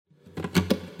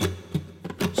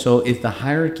So if the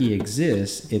hierarchy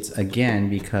exists, it's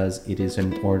again because it is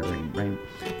an ordering, right?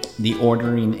 The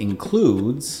ordering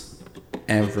includes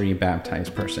every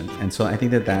baptized person. And so I think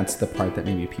that that's the part that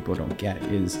maybe people don't get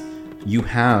is you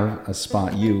have a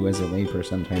spot, you as a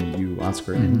layperson, I'm talking to you,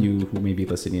 Oscar, and you who may be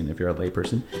listening if you're a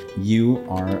layperson, you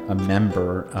are a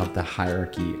member of the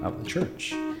hierarchy of the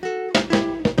church.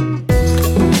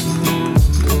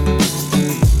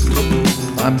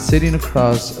 I'm sitting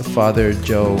across Father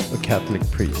Joe, a Catholic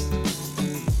priest.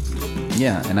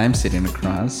 Yeah, and I'm sitting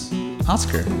across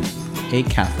Oscar, a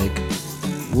Catholic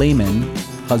layman,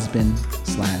 husband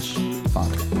 /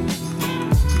 father.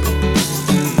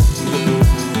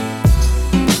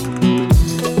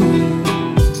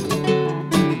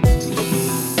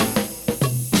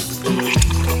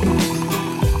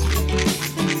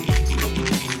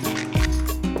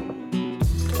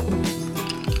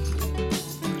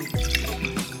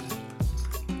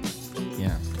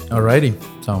 Alrighty,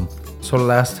 so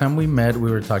last time we met,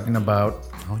 we were talking about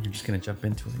You're just gonna jump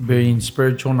into it. being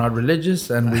spiritual, not religious,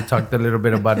 and we talked a little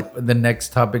bit about the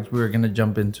next topics we were gonna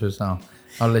jump into. So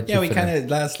I'll let you. Yeah, we kind of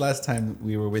last time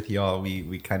we were with y'all,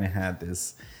 we kind of had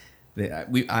this.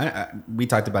 We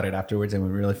talked about it afterwards, and we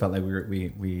really felt like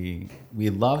we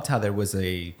loved how there was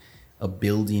a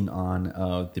building on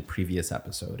of the previous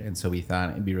episode, and so we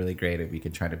thought it'd be really great if we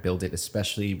could try to build it,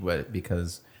 especially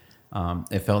because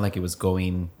it felt like it was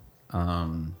going.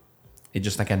 It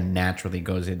just like naturally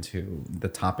goes into the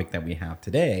topic that we have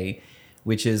today,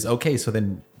 which is okay. So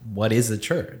then, what is the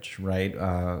church, right?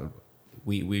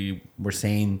 We were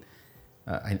saying,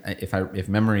 if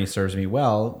memory serves me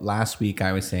well, last week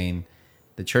I was saying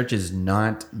the church is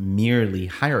not merely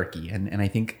hierarchy, and I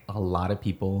think a lot of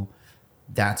people,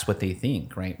 that's what they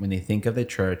think, right? When they think of the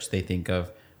church, they think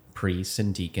of priests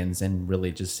and deacons and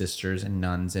religious sisters and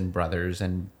nuns and brothers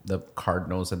and the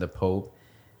cardinals and the pope.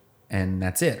 And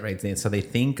that's it, right? So they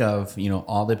think of,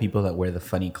 all the people that wear the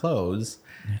funny clothes,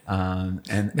 and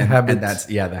that's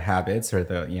the habits or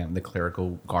the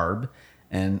clerical garb,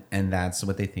 and that's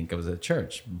what they think of as a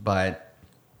church. But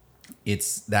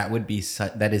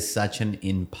that is such an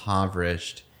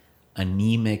impoverished,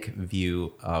 anemic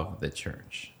view of the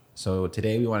church. So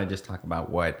today we want to just talk about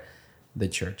what the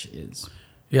church is.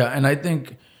 Yeah, and I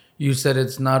think you said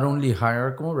it's not only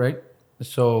hierarchical, right?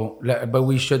 So, but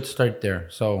we should start there.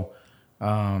 So.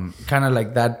 Kind of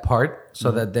like that part so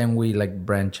that then we like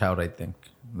branch out. I think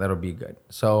that'll be good.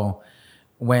 So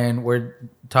when we're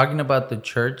talking about the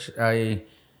church, I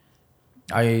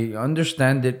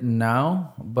understand it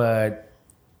now, but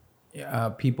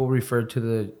people refer to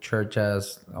the church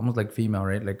as almost like female,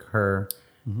 right? Like her.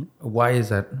 Why is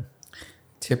that?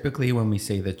 Typically, when we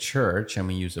say the church and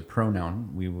we use a pronoun,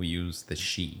 we will use the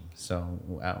she. So,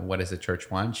 what does the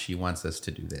church want? She wants us to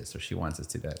do this, or she wants us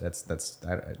to do that.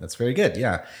 That's very good.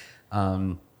 Yeah.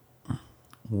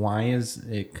 Why is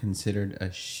it considered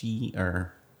a she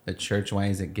or a church? Why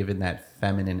is it given that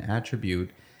feminine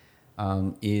attribute?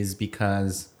 Is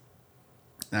because,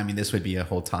 this would be a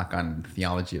whole talk on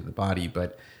theology of the body,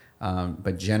 but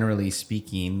generally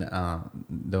speaking,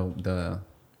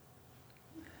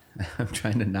 I'm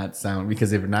trying to not sound,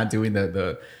 because if we're not doing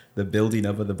the building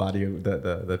up of the body,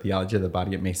 the theology of the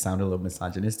body, it may sound a little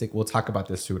misogynistic. We'll talk about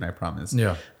this soon, I promise.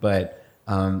 Yeah. But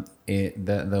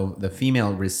the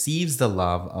female receives the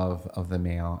love of the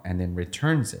male and then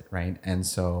returns it, right? And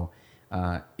so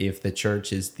if the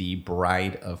church is the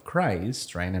bride of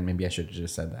Christ, right? And maybe I should have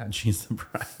just said that she's the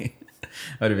bride.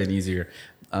 Would have been easier.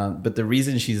 But the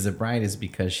reason she's a bride is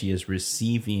because she is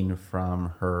receiving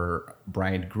from her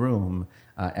bridegroom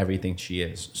everything she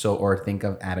is. So, or think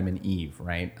of Adam and Eve,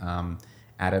 right?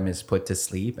 Adam is put to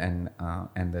sleep, and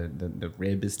the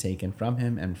rib is taken from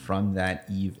him, and from that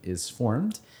Eve is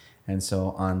formed. And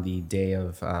so, on the day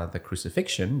of the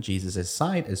crucifixion, Jesus'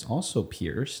 side is also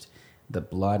pierced. The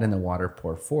blood and the water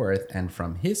pour forth, and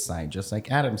from his side, just like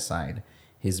Adam's side,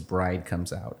 his bride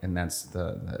comes out, and that's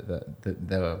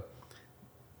the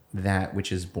that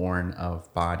which is born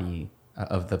of body.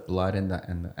 Of the blood and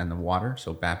the water,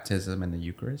 so baptism and the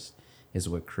Eucharist is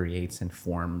what creates and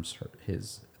forms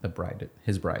his bride,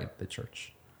 the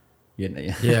church.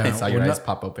 Yeah, I saw your eyes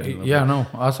pop open. Yeah, no,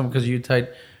 awesome, because you tied.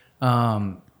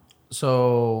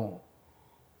 So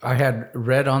I had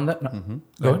read on that.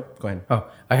 No, Go ahead. Oh,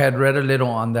 I had read a little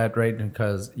on that, right?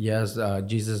 Because yes,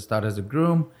 Jesus thought as a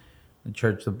groom, the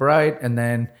church the bride, and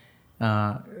then.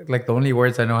 Like the only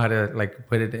words I know how to like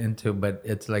put it into, but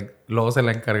it's like luego se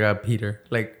la encarga Peter,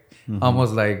 like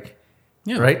almost like,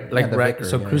 right? Like right. Vicar,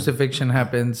 so crucifixion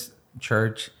happens,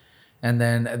 church, and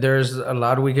then there's a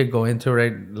lot we could go into,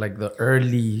 right? Like the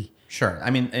early Sure. I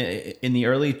mean, in the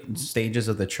early stages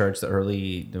of the church,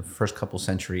 the first couple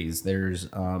centuries, there's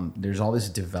all this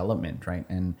development, right?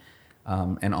 And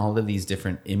all of these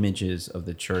different images of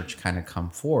the church kind of come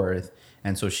forth,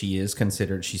 and so she's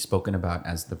spoken about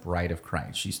as the bride of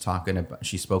Christ. She's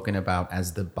spoken about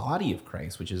as the body of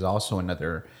Christ, which is also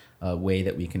another way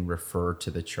that we can refer to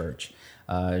the church.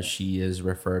 She is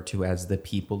referred to as the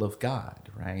people of God,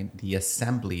 right? The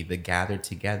assembly, the gathered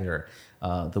together.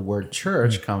 The word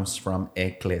church comes from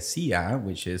ecclesia,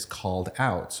 which is called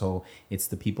out. So it's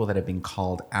the people that have been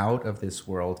called out of this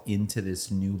world into this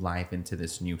new life, into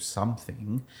this new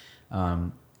something.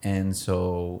 And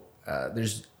so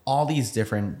there's all these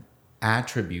different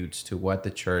attributes to what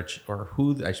the church, or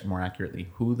more accurately,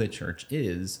 who the church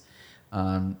is.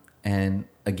 And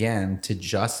again, to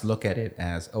just look at it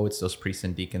as, oh, it's those priests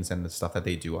and deacons and the stuff that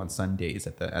they do on Sundays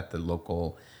at the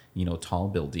local, tall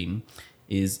building,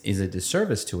 is a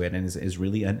disservice to it, and is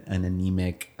really an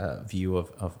anemic view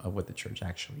of what the church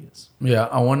actually is. Yeah,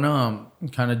 I want to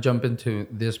kind of jump into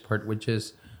this part, which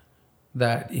is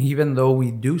that even though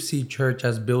we do see church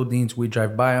as buildings, we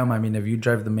drive by them. I mean, if you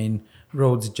drive the main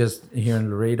roads just here in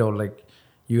Laredo, like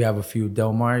you have a few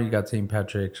Del Mar, you got St.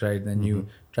 Patrick's, right? Then you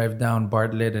drive down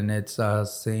Bartlett, and it's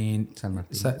San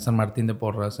Martin de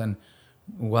Porras, and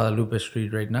Guadalupe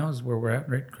Street right now is where we're at,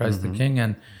 right? Christ the King.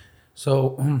 And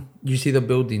so you see the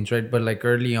buildings, right? But like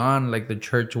early on, like the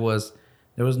church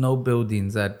there was no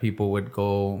buildings that people would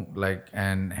go like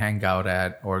and hang out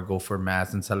at or go for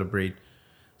mass and celebrate.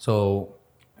 So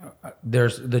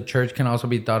the church can also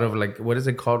be thought of like, what is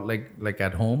it called? Like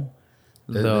at home?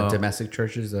 The domestic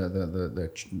churches,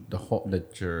 the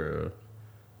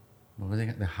what were they?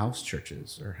 The house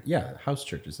churches, house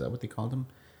churches. Is that what they called them?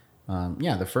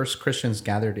 The first Christians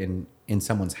gathered in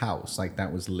someone's house. Like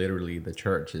that was literally the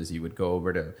church. Is you would go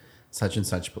over to such and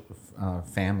such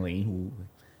family,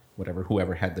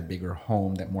 whoever had the bigger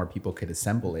home that more people could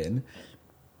assemble in.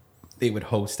 They would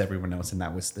host everyone else, and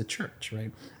that was the church,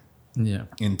 right? Yeah.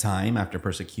 In time, after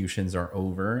persecutions are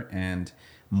over and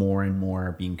more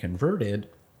are being converted,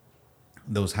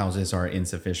 those houses are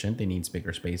insufficient. They need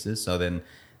bigger spaces. So then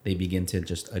they begin to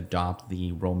just adopt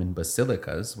the Roman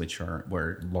basilicas, which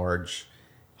were large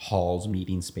halls,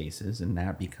 meeting spaces, and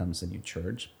that becomes a new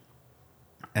church.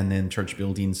 And then church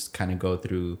buildings kind of go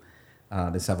through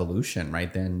this evolution,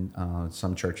 right? Then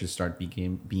some churches start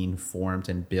being formed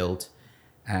and built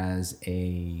as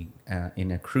in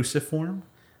a cruciform.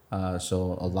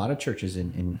 So a lot of churches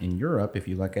in Europe, if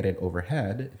you look at it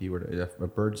overhead, if you were to a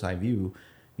bird's eye view,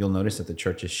 you'll notice that the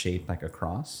church is shaped like a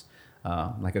cross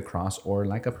or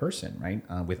like a person,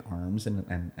 right? With arms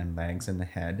and legs and the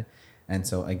head. And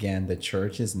so again, the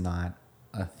church is not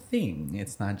a thing.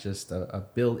 It's not just a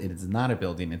build. It is not a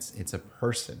building. It's a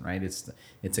person, right?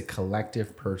 It's a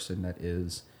collective person that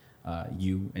is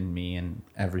you and me and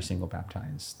every single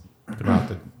baptized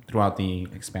throughout the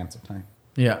expanse of time.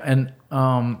 Yeah, and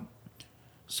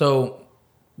so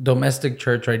domestic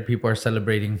church, right? People are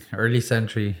celebrating early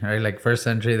century, right? Like first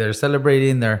century, they're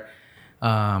celebrating, they're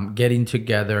getting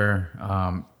together,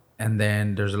 and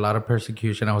then there's a lot of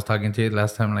persecution. I was talking to you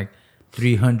last time, like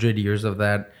 300 years of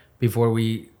that before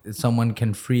someone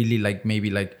can freely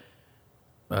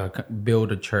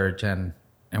build a church and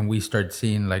we start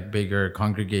seeing like bigger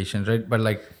congregations, right? But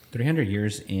like 300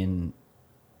 years in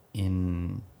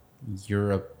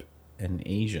Europe and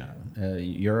Asia,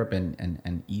 Europe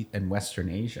and Western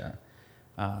Asia,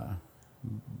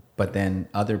 but then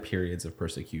other periods of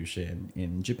persecution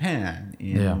in Japan,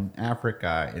 in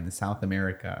Africa, in South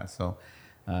America. So,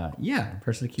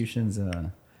 persecutions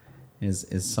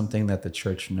is something that the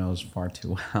church knows far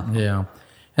too well. Yeah,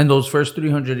 and those first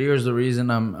 300 years, the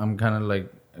reason I'm kind of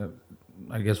like,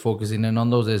 I guess focusing in on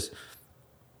those is,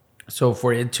 so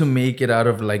for it to make it out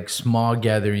of like small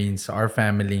gatherings, our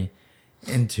family,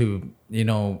 into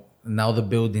now the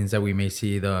buildings that we may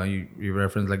see, you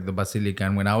reference like the basilica,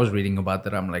 and when I was reading about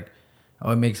that, I'm like,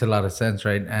 oh, it makes a lot of sense,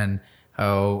 right? And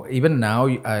how even now,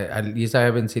 at least I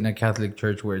haven't seen a Catholic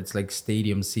church where it's like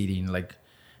stadium seating, like,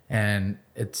 and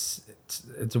it's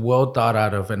well thought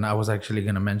out of. And I was actually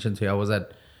gonna mention to you, I was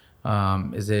at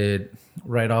is it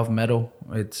right off Meadow?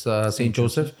 It's St.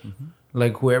 Joseph. Mm-hmm.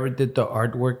 Like whoever did the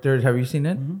artwork there, have you seen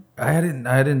it? Mm-hmm.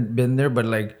 I hadn't been there, but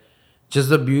like just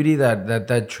the beauty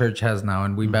that church has now.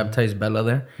 And we baptized Bella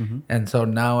there. Mm-hmm. And so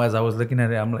now as I was looking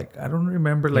at it, I'm like, I don't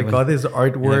remember like all this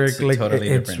artwork. It's like totally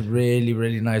it's really,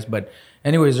 really nice. But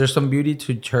anyways, there's some beauty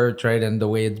to church, right? And the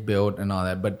way it's built and all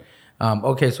that. But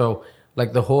okay, so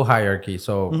like the whole hierarchy.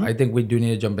 So I think we do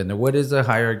need to jump in there. What is the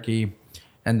hierarchy?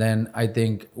 And then I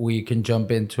think we can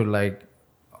jump into like,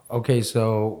 okay,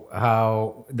 so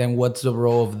what's the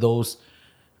role of those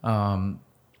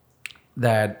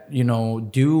that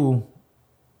do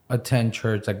attend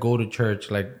church, like go to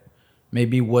church, like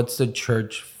maybe what's the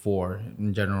church for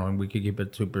in general, and we could keep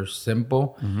it super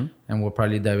simple, and we'll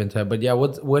probably dive into it. But yeah,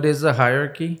 what is the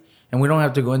hierarchy? And we don't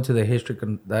have to go into the history.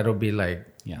 That'll be like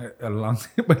a long.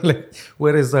 But like,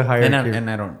 what is the hierarchy? And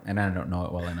I don't know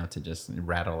it well enough to just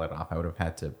rattle it off. I would have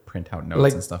had to print out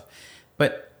notes and stuff.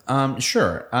 But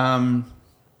sure.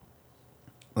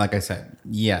 Like I said,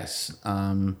 yes.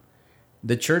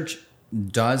 The church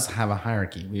does have a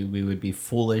hierarchy. We would be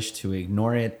foolish to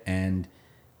ignore it, and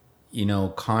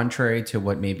contrary to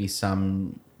what maybe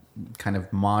some kind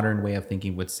of modern way of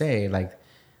thinking would say, like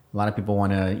a lot of people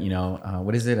want to,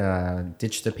 what is it?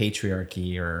 Ditch the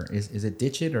patriarchy, or is it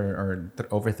ditch it or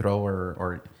overthrow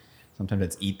or sometimes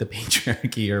it's eat the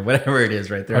patriarchy or whatever it is,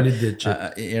 right there. Probably ditch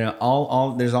it.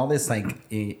 All there's all this like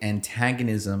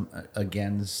antagonism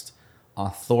against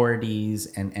authorities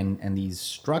and these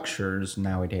structures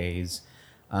nowadays.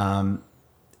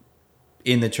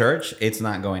 In the church, it's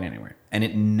not going anywhere, and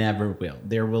it never will.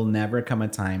 There will never come a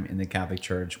time in the Catholic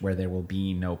Church where there will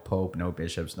be no pope, no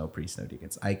bishops, no priests, no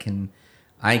deacons. I can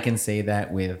say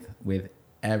that with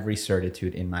every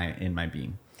certitude in my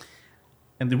being.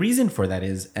 And the reason for that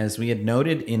is, as we had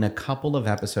noted in a couple of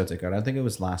episodes ago, I don't think it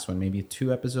was last one, maybe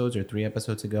 2 episodes or 3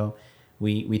 episodes ago,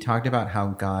 we talked about how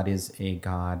God is a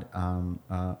God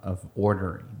of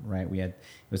ordering, right? It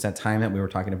was that time that we were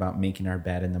talking about making our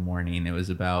bed in the morning. It was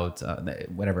about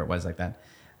whatever it was like that.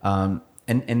 And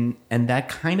that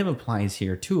kind of applies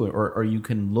here too. Or you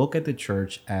can look at the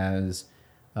church as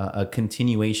a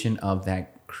continuation of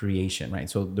that creation, right?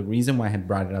 So the reason why I had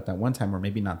brought it up that one time, or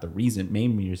maybe not the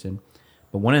main reason,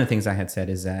 but one of the things I had said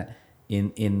is that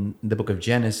in the book of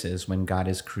Genesis, when God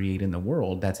is creating the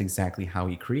world, that's exactly how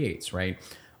he creates, right?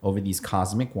 Over these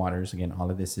cosmic waters. Again,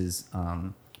 all of this is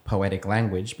poetic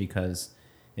language, because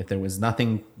if there was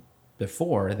nothing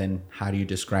before, then how do you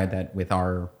describe that with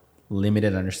our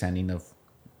limited understanding of,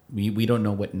 we don't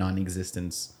know what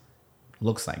non-existence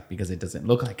looks like, because it doesn't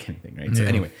look like anything, right? So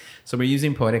anyway, so we're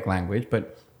using poetic language,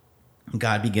 but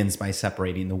God begins by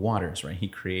separating the waters, right? He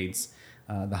creates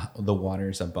the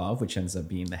waters above, which ends up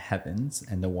being the heavens,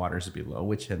 and the waters below,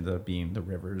 which ends up being the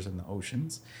rivers and the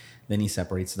oceans. Then he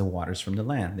separates the waters from the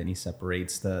land. Then he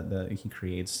separates he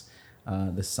creates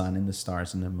the sun and the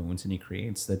stars and the moons, and he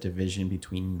creates the division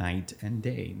between night and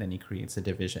day. Then he creates a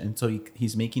division. And so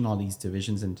he's making all these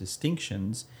divisions and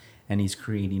distinctions, and he's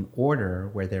creating order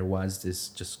where there was this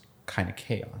just kind of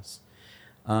chaos.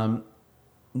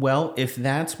 Well, if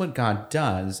that's what God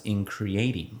does in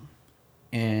creating,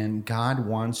 and God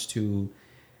wants to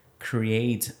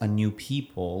create a new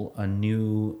people, a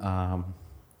new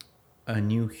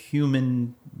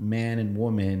human man and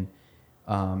woman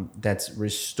that's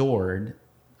restored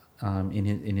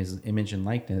in his image and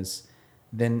likeness,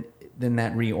 then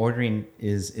that reordering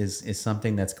is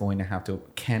something that's going to have to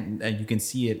you can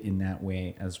see it in that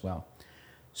way as well.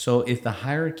 So if the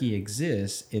hierarchy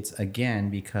exists, it's again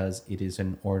because it is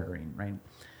an ordering, right?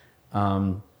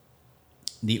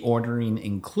 The ordering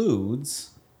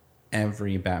includes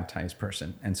every baptized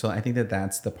person. And so I think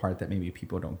that's the part that maybe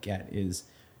people don't get, is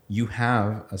you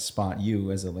have a spot, you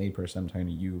as a layperson, I'm talking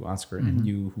to you, Oscar, and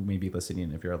you who may be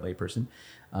listening if you're a layperson,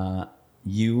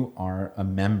 you are a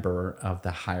member of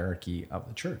the hierarchy of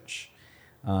the church.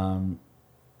 And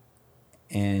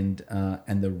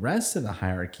the rest of the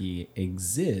hierarchy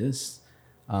exists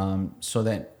so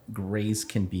that grace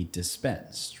can be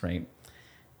dispensed, right?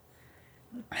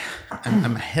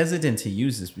 I'm hesitant to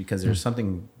use this because there's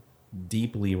something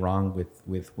deeply wrong with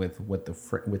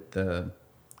the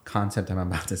concept I'm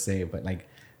about to say, but like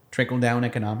trickle down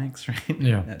economics, right?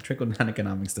 Yeah. Trickle down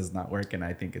economics does not work, and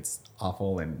I think it's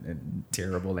awful and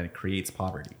terrible, and it creates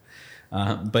poverty.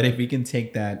 But if we can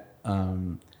take that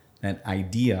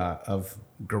idea of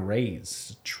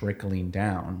grace trickling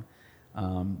down,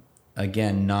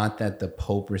 again, not that the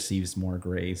Pope receives more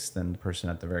grace than the person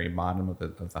at the very bottom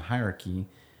of the hierarchy,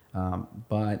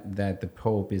 but that the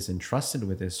Pope is entrusted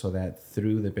with this so that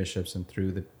through the bishops and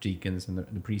through the deacons and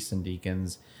the priests and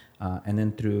deacons, and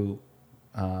then through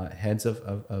heads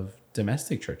of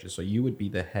domestic churches. So you would be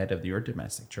the head of your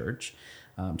domestic church.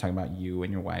 I'm talking about you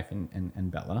and your wife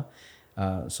and Bella.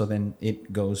 So then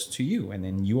it goes to you, and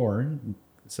then you're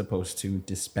supposed to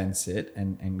dispense it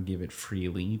and give it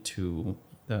freely to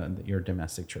your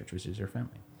domestic church, which is your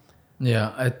family.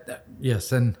 Yeah.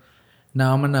 Yes. And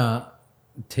now I'm going to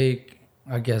take,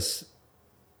 I guess,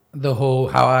 the whole,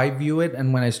 how I view it.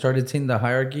 And when I started seeing the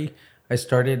hierarchy, I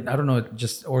don't know,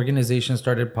 just organizations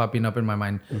started popping up in my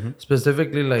mind,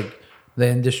 specifically like the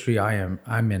industry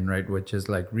I'm in, right? Which is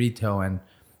like retail. And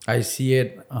I see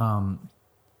it,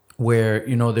 where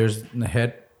there's the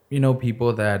head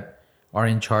people that are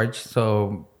in charge,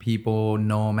 so people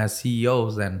know them as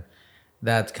CEOs, and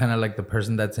that's kind of like the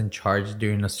person that's in charge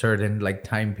during a certain like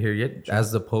time period,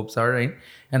 as the popes are, right?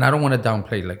 And I don't want to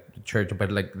downplay like the church,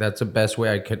 but like that's the best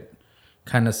way I could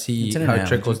kind of see how it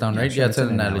trickles down, right? Sure, Yeah, it's an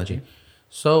analogy.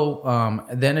 So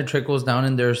then it trickles down,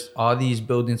 and there's all these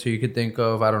buildings. So you could think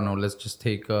of, I don't know, let's just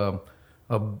take a,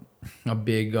 a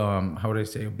big how would I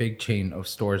say, a big chain of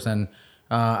stores, and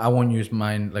I won't use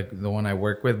mine like the one I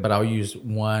work with, but I'll use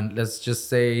one. Let's just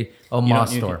say a mall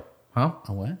store, huh?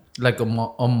 A what? Like a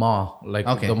mall, like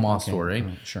the mall store, right?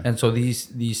 Sure. And so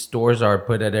these stores are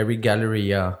put at every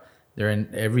galleria. They're in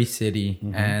every city,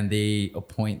 and they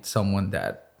appoint someone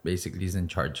that basically is in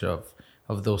charge of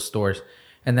those stores.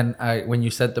 And then when you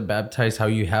said the baptize, how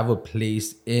you have a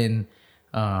place in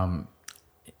that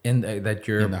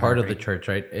you're part of the church,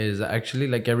 right? Is actually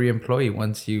like every employee,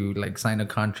 once you like sign a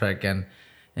contract, and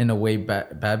in a way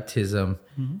baptism,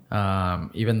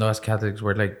 even though as Catholics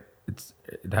we're like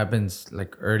it happens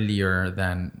like earlier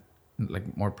than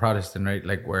like more Protestant, right?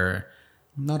 Like where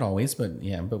Not always, but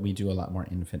yeah, but we do a lot more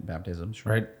infant baptisms,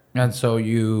 right? And so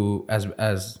you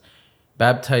as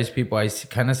baptized people, I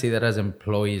kind of see that as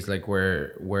employees, like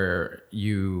where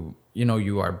you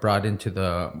are brought into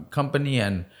the company,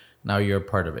 and now you're a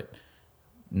part of it.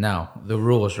 Now the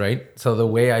rules, right? So the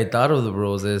way I thought of the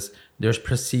rules is there's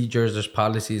procedures, there's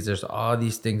policies, there's all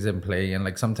these things in play, and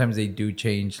like sometimes they do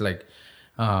change, like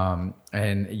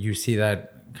and you see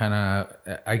that kind of.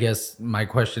 I guess my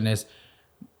question is,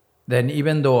 then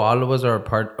even though all of us are a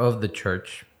part of the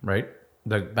church, right?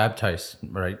 Like baptized,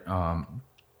 right?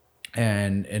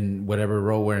 And in whatever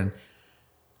role we're in,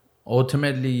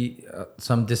 ultimately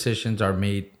some decisions are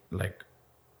made, like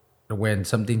when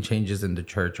something changes in the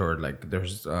church, or like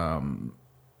there's oh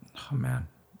man,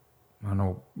 I don't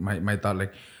know, my thought,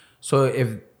 like, so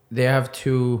if they have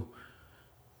to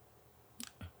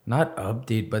not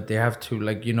update, but they have to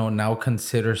like now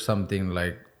consider something,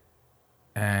 like,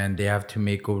 and they have to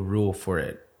make a rule for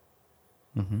it,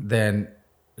 then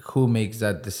who makes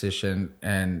that decision?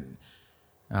 And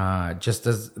just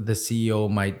as the CEO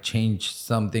might change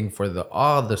something for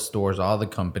all the stores, all the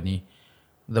company,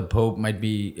 the Pope might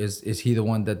be, is he the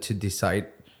one that to decide,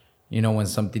 when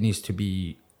something needs to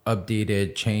be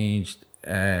updated, changed?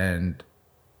 And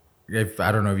if,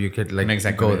 I don't know if you could like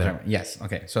exactly go there. Yes.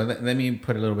 Okay. So let me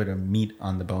put a little bit of meat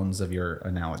on the bones of your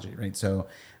analogy, right? So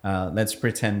let's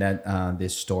pretend that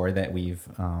this store that we've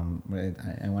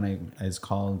is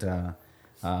called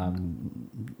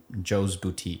Joe's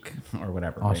Boutique or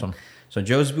whatever. Awesome. Right? So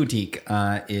Joe's Boutique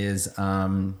is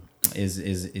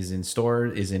in store,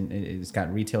 it's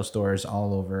got retail stores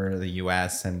all over the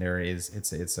U.S. and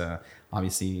it's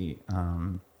obviously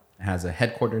has a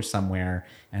headquarters somewhere,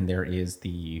 and there is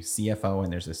the CFO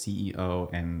and there's a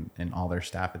CEO and all their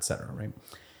staff, etc. Right?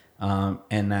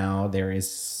 And now there is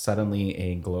suddenly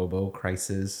a global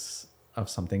crisis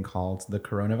of something called the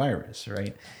coronavirus,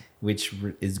 right? Which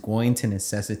is going to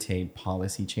necessitate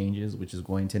policy changes, which is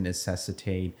going to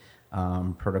necessitate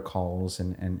protocols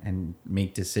and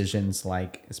make decisions,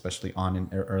 like especially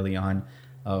early on,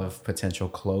 of potential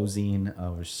closing,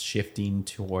 of shifting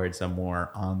towards a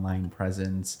more online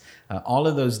presence. All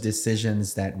of those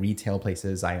decisions that retail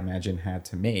places, I imagine, had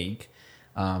to make.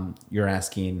 You're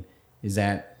asking, is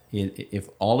that if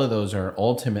all of those are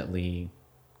ultimately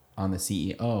on the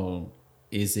CEO,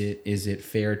 is it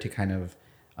fair to kind of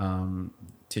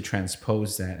to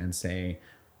transpose that and say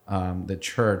the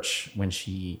church, when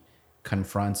she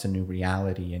confronts a new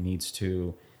reality and needs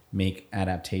to make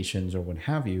adaptations or what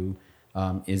have you,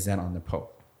 is that on the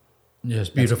Pope? Yes,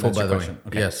 beautiful, that's by the way. question.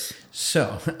 Okay. Yes.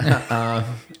 So,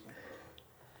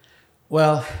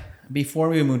 well, before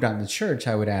we moved on to church,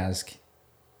 I would ask,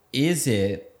 is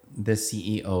it the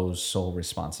CEO's sole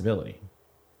responsibility?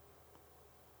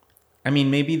 I mean,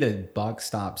 maybe the buck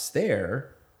stops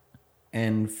there,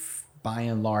 and by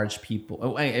and large,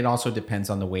 people. It also depends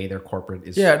on the way their corporate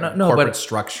is. Corporate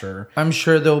structure. I'm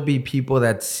sure there'll be people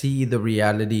that see the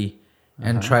reality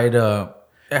and try to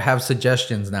have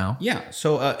suggestions now. Yeah.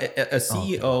 So a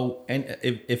CEO, and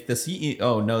if the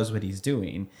CEO knows what he's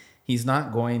doing, he's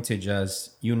not going to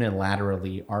just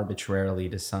unilaterally, arbitrarily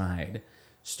decide,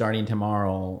 starting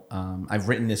tomorrow, I've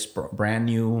written this brand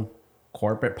new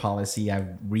corporate policy.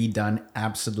 I've redone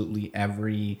absolutely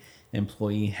every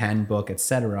employee handbook,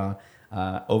 etc.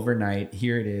 Overnight,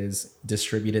 here it is,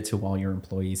 distribute it to all your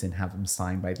employees and have them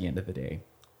sign by the end of the day.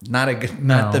 Not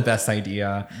the best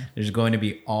idea. There's going to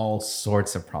be all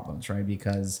sorts of problems, right?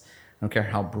 Because I don't care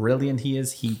how brilliant he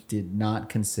is, he did not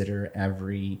consider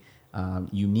every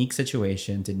unique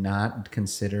situation, did not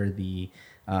consider the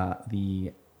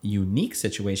unique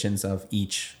situations of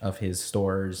each of his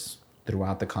stores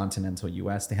throughout the continental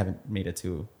U.S. They haven't made it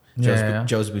to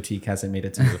Joe's Boutique hasn't made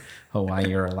it to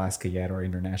Hawaii or Alaska yet, or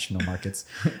international markets.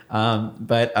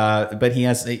 But he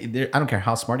has. I don't care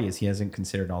how smart he is. He hasn't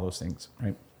considered all those things,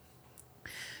 right?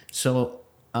 So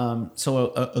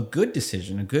a good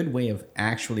decision, a good way of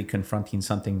actually confronting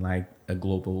something like a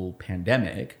global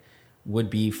pandemic would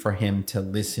be for him to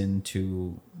listen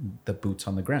to the boots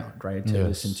on the ground, right? To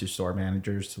listen to store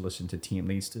managers, to listen to team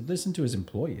leads, to listen to his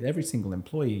employees. Every single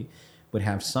employee would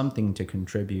have something to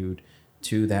contribute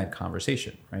to that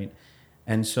conversation, right?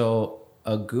 And so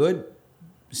a good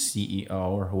CEO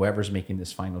or whoever's making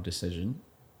this final decision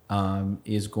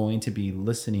is going to be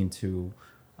listening to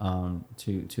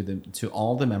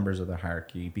all the members of the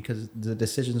hierarchy, because the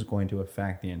decision is going to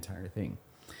affect the entire thing.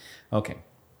 Okay.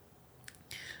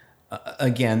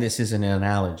 Again, this is an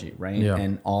analogy, right? Yeah.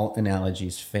 And all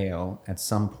analogies fail at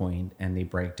some point and they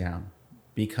break down,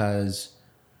 because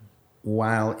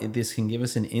while this can give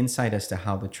us an insight as to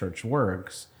how the church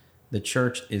works, the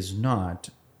church is not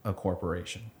a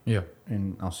corporation. Yeah.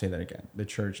 And I'll say that again. The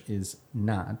church is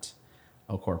not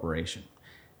a corporation.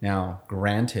 Now,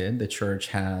 granted, the church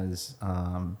has,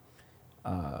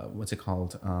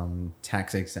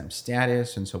 tax exempt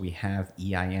status. And so we have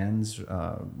EINs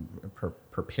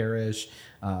per parish.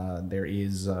 There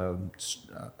is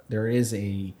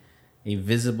a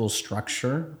visible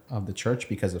structure of the church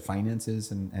because of finances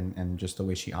and just the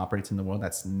way she operates in the world.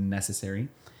 That's necessary.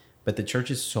 But the church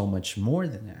is so much more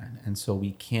than that. And so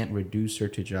we can't reduce her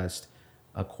to just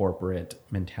a corporate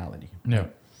mentality. Yeah.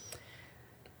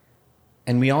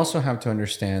 And we also have to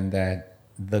understand that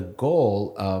the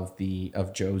goal of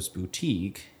Joe's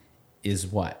Boutique is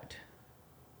what?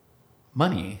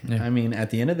 Money. Yeah. I mean,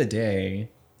 at the end of the day,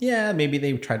 yeah, maybe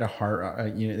they try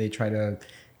to they try to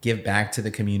give back to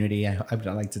the community. I'd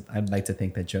like to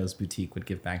think that Joe's Boutique would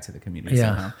give back to the community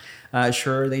somehow.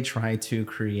 Sure, they try to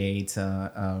create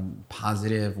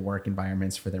positive work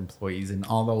environments for their employees and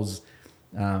all those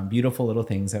beautiful little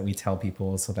things that we tell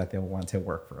people so that they'll want to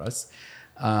work for us.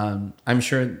 I'm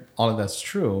sure all of that's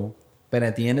true, but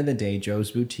at the end of the day,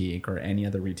 Joe's Boutique or any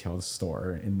other retail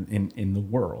store in the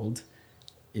world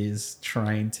is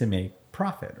trying to make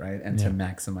profit, right? And to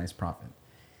maximize profit.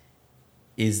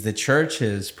 Is the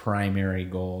church's primary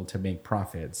goal to make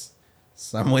profits?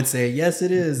 Some would say, yes, it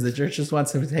is. The church just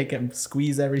wants to take and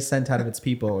squeeze every cent out of its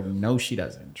people. No, she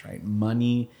doesn't, right?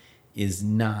 Money is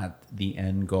not the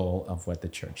end goal of what the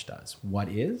church does. What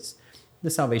is? The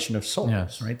salvation of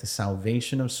souls, right? The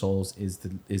salvation of souls is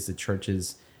the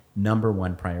church's number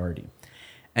one priority.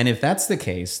 And if that's the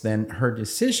case, then her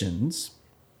decisions...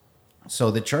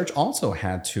 So the church also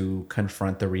had to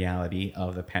confront the reality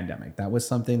of the pandemic. That was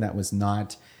something that was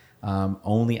not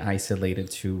only isolated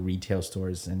to retail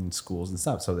stores and schools and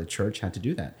stuff. So the church had to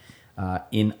do that.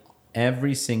 In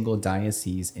every single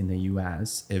diocese in the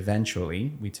U.S.,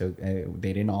 eventually,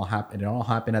 they didn't all happen. It didn't all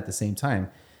happen at the same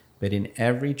time. But in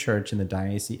every church in the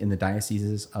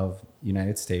dioceses of the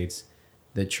United States,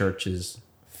 the churches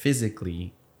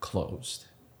physically closed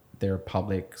their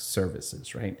public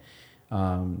services, right?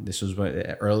 This was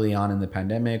early on in the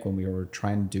pandemic when we were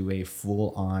trying to do a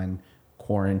full-on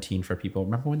quarantine for people.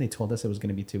 Remember when they told us it was going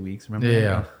to be 2 weeks? Remember?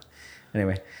 Yeah.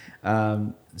 Anyway,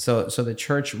 so the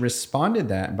church responded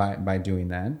that by doing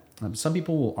that. Some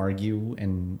people will argue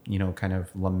and kind of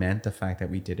lament the fact that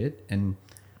we did it. And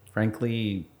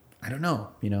frankly, I don't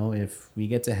know. If we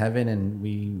get to heaven and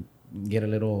we get a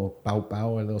little bow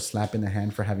or a little slap in the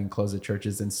hand for having closed the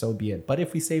churches, then so be it. But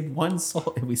if we saved one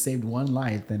soul, if we saved one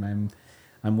life, then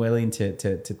I'm willing to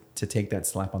take that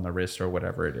slap on the wrist or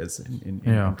whatever it is in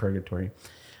purgatory.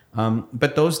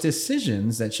 But those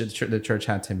decisions that the church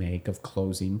had to make of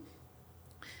closing,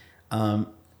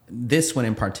 this one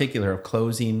in particular of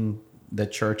closing the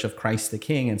Church of Christ the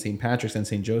King and St. Patrick's and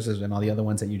St. Joseph's and all the other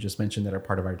ones that you just mentioned that are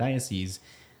part of our diocese,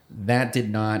 that did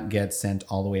not get sent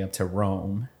all the way up to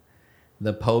Rome.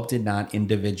 The Pope did not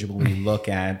individually look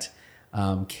at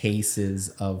cases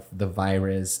of the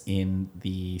virus in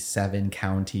the 7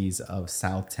 counties of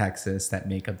South Texas that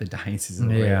make up the Diocese of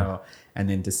Laredo and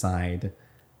then decide,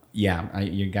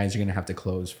 you guys are going to have to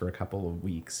close for a couple of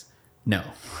weeks. No.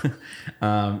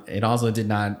 It also did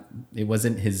not, it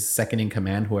wasn't his second in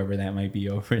command, whoever that might be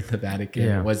over in the Vatican.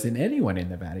 It wasn't anyone in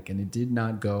the Vatican. It did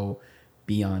not go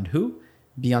beyond who?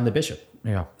 Beyond the bishop.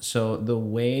 Yeah. So the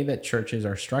way that churches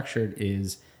are structured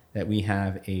is that we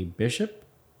have a bishop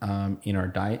in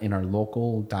our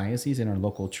local diocese, in our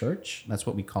local church. That's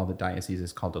what we call the diocese.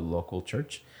 It's called the local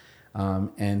church.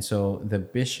 And so the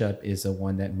bishop is the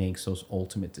one that makes those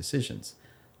ultimate decisions.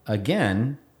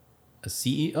 Again, a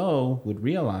CEO would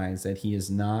realize that he is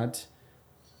not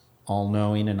all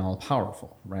knowing and all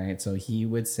powerful, right? So he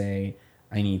would say,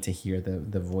 I need to hear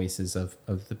the voices of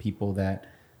the people that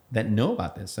know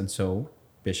about this. And so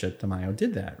Bishop Tamayo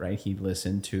did that, right? He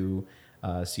listened to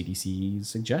CDC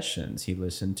suggestions. He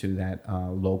listened to that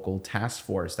local task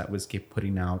force that was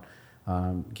putting out,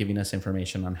 giving us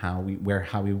information on how we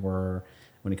were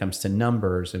when it comes to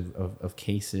numbers of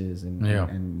cases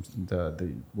and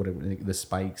the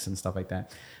spikes and stuff like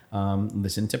that.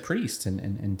 Listen to priests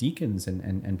and deacons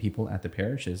and people at the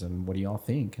parishes and what do y'all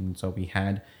think? And so we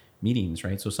had meetings,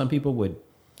 right? So some people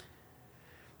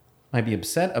might be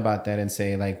upset about that and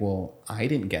say like, well, I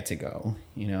didn't get to go,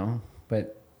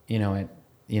 but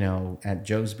at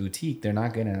Joe's Boutique,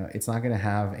 it's not gonna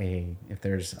have if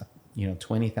there's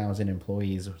 20,000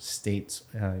 employees states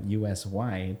US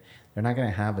wide, they're not going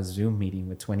to have a Zoom meeting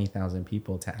with 20,000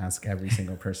 people to ask every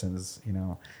single person's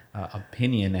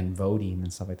opinion and voting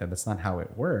and stuff like that. That's not how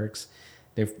it works.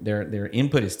 Their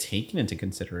input is taken into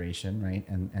consideration, right?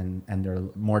 And there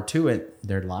more to it.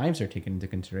 Their lives are taken into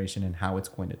consideration and how it's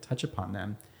going to touch upon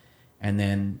them, and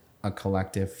then a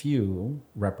collective few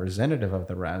representative of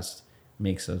the rest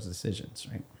makes those decisions,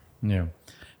 right? Yeah.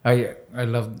 I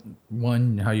love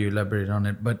how you elaborate on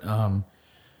it, but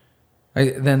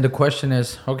then the question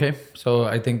is, okay, so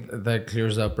I think that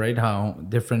clears up, right? How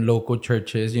different local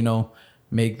churches,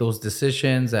 make those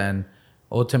decisions, and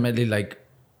ultimately, like,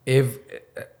 if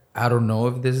I don't know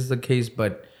if this is the case,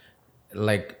 but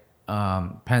like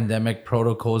pandemic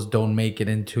protocols don't make it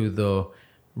into the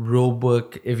rule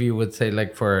book, if you would say,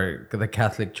 like for the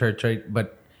Catholic Church, right?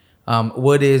 But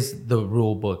what is the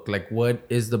rule book? Like, what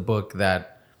is the book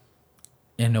that,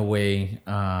 in a way,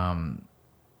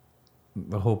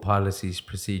 the whole policies,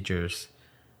 procedures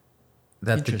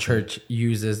that the church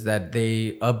uses, that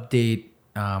they update,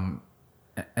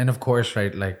 and of course,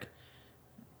 right, like,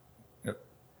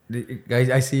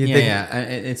 I see.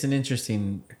 It's an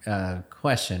interesting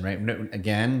question, right?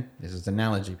 Again, this is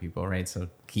analogy, people, right? So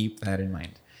keep that in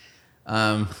mind.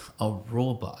 A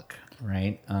rule book,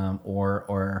 right?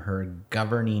 Or her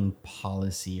governing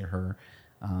policy, her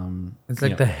it's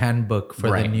like the handbook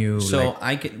for the new. So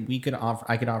I could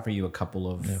offer you a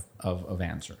couple of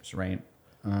answers, right?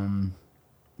 When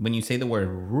you say the word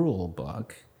rule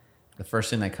book, the first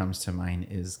thing that comes to mind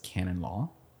is canon law.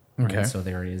 Right? Okay. So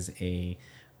there is a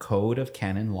code of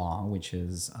canon law, which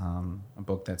is a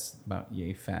book that's about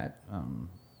yay fat,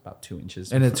 about 2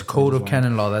 inches. And it's code of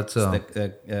canon law. That's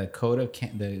the code of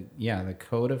the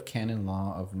code of canon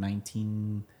law of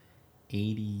 1980.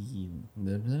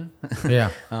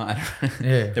 Yeah.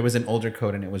 There was an older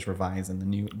code and it was revised, and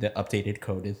the updated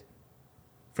code is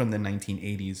from the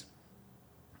 1980s.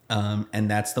 And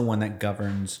that's the one that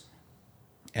governs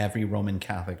every Roman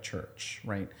Catholic church,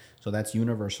 right? So that's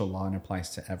universal law and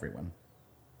applies to everyone.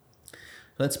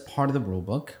 So that's part of the rule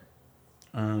book.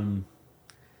 The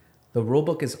rule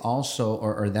book is also,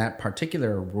 or that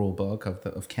particular rule book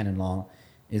of canon law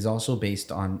is also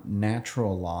based on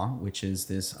natural law, which is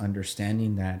this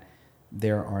understanding that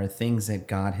there are things that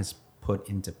God has put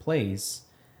into place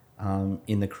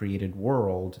in the created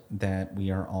world that we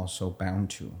are also bound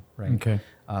to, right? Okay.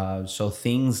 So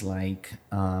things like,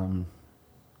 and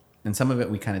some of it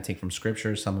we kind of take from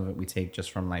scripture, some of it we take just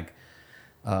from like,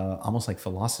 almost like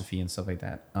philosophy and stuff like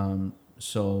that.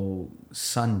 So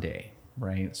Sunday,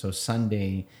 right? So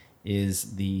Sunday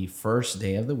is the first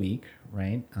day of the week,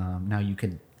 right? Now you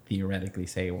could theoretically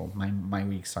say, well, my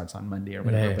week starts on Monday or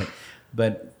whatever,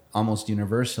 but almost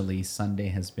universally, Sunday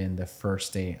has been the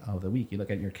first day of the week. You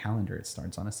look at your calendar, it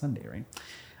starts on a Sunday, right?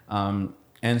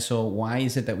 And so why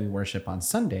is it that we worship on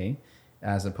Sunday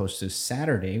as opposed to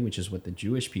Saturday, which is what the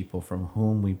Jewish people from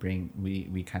whom we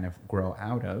kind of grow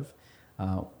out of,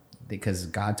 because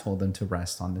God told them to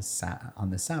rest on the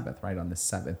Sabbath, right? On the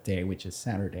seventh day, which is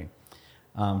Saturday.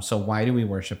 So why do we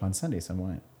worship on Sunday? So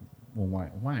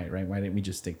why, right? Why didn't we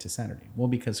just stick to Saturday? Well,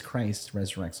 because Christ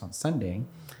resurrects on Sunday,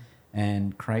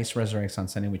 and Christ resurrects on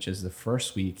Sunday, which is the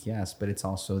first week, yes, but it's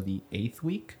also the 8th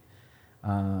week.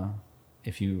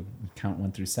 If you count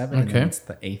 1 through 7, okay. And then it's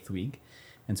the 8th week.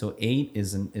 And so 8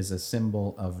 is a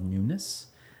symbol of newness.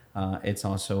 It's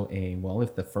also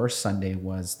if the first Sunday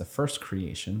was the first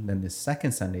creation, then the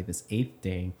second Sunday, this 8th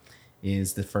day,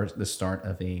 is the start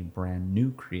of a brand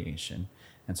new creation.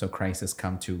 And so Christ has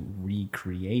come to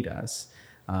recreate us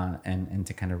and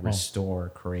to kind of restore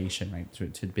creation,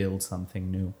 right? To build something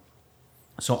new.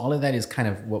 So all of that is kind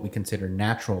of what we consider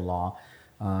natural law.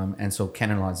 And so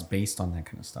canon law is based on that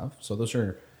kind of stuff. So those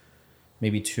are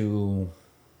maybe two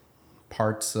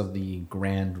parts of the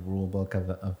grand rule book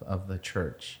of the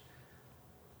church.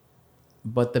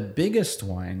 But the biggest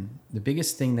one, the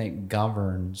biggest thing that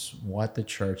governs what the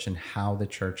church and how the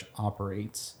church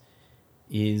operates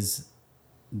is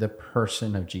the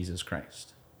person of Jesus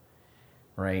Christ,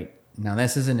 right? Now,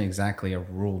 this isn't exactly a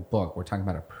ruled book. We're talking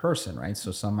about a person, right?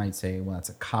 So some might say, well, that's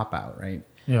a cop-out, right?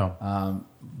 Yeah.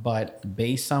 But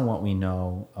based on what we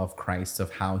know of Christ,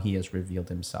 of how he has revealed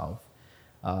himself,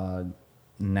 and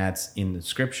that's in the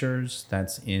scriptures,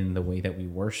 that's in the way that we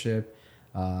worship,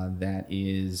 that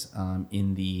is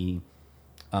in the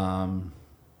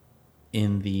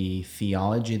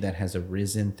theology that has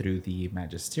arisen through the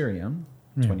magisterium,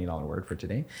 $20 word for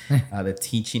today, the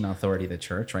teaching authority of the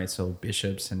church, right? So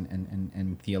bishops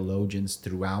and theologians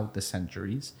throughout the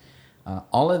centuries,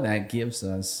 all of that gives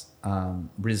us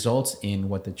results in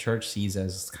what the church sees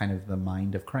as kind of the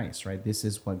mind of Christ, right? This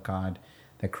is what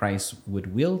that Christ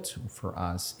would will for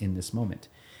us in this moment.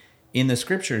 In the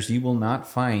scriptures, you will not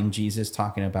find Jesus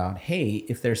talking about, hey,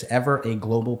 if there's ever a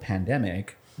global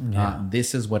pandemic,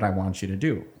 this is what I want you to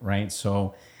do, right?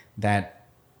 So that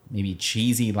maybe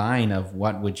cheesy line of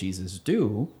what would Jesus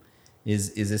do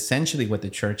is essentially what the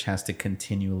church has to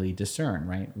continually discern,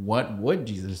 right? What would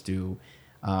Jesus do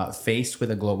faced with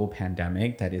a global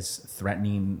pandemic that is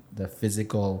threatening the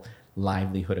physical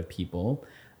livelihood of people?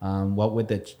 What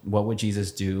would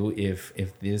Jesus do if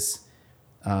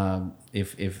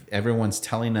everyone's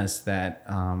telling us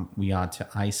that we ought to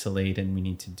isolate and we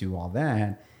need to do all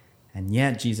that, and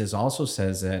yet Jesus also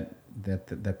says that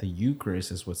the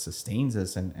Eucharist is what sustains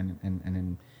us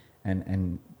and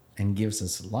gives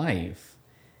us life,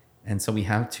 and so we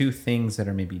have two things that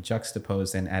are maybe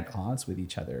juxtaposed and at odds with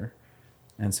each other,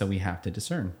 and so we have to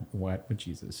discern what would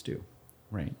Jesus do,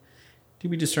 right? Did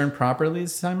we discern properly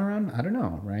this time around? I don't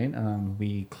know, right?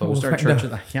 We closed our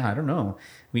churches. Yeah, I don't know.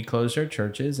 We closed our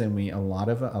churches, and a lot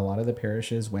of the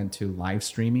parishes went to live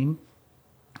streaming.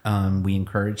 We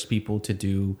encouraged people to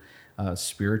do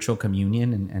spiritual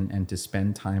communion and to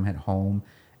spend time at home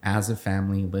as a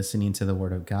family, listening to the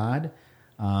Word of God,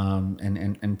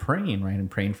 and praying, right?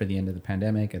 And praying for the end of the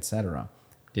pandemic, etc.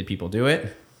 Did people do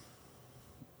it?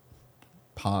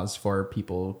 Pause for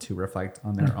people to reflect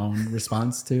on their own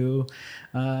response to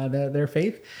their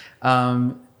faith.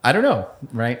 I don't know,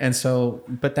 right? And so,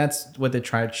 but that's what the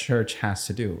church has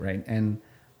to do, right? And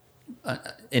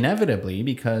inevitably,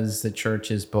 because the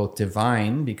church is both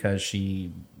divine, because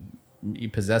she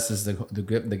possesses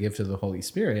the gift of the Holy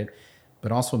Spirit,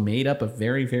 but also made up of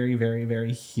very, very, very,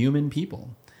 very human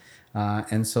people.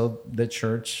 And so the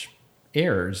church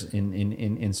errors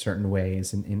in certain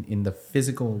ways in the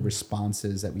physical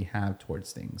responses that we have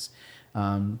towards things,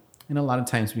 and a lot of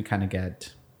times we kind of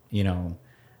get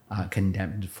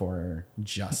condemned for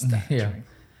just that. Yeah. Right?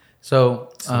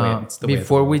 So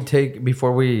before we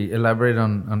elaborate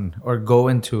on or go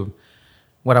into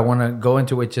what I want to go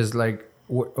into, which is like,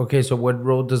 okay, so what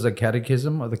role does the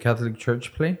Catechism of the Catholic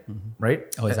Church play, right?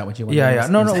 Oh, is that what you want? Yeah.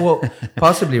 No. Well,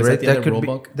 possibly, right? That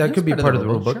could be part of the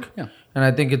rule book. Sure. Yeah. And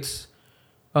I think it's,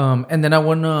 and then I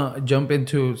want to jump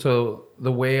into, so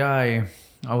the way I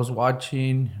was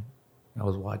watching,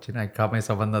 I caught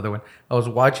myself another one. I was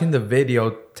watching the video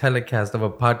telecast of a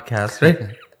podcast,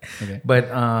 right? Okay.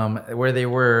 But where they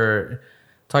were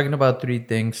talking about three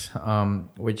things,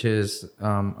 which is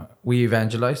we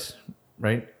evangelize,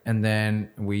 right? And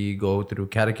then we go through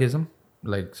catechism.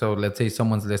 Like, so let's say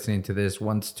someone's listening to this,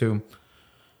 wants to,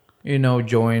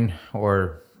 join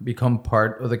or become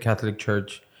part of the Catholic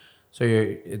Church. So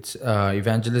it's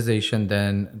evangelization,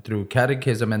 then through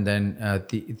catechism, and then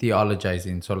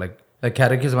theologizing. So like the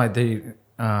catechism,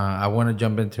 I want to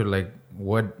jump into like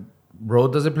what role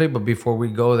does it play? But before we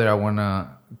go there, I want to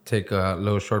take a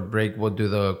little short break. We'll do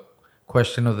the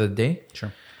question of the day.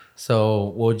 Sure.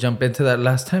 So we'll jump into that.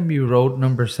 Last time you wrote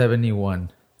number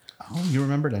 71. Oh, you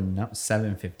remembered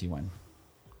 751.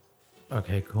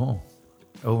 Okay, cool.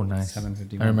 Oh, nice.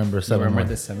 751. I remember 7. You remember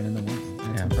the 7 in the 1.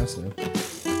 That's impressive.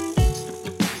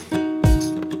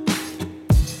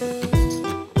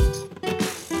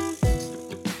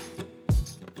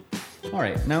 All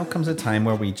right, now comes a time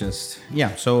where we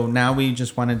so now we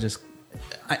just want to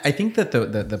I think that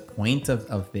the point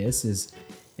of this is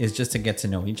just to get to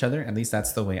know each other. At least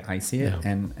that's the way I see it.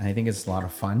 Yeah. And I think it's a lot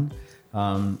of fun.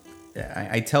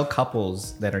 I tell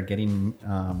couples that are getting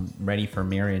ready for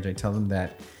marriage, I tell them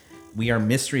that we are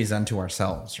mysteries unto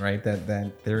ourselves, right?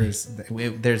 That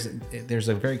there's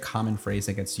a very common phrase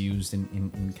that gets used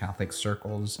in Catholic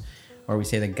circles, where we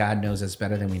say that God knows us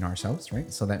better than we know ourselves,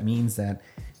 right? So that means that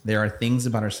there are things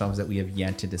about ourselves that we have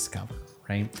yet to discover,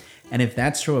 right? And if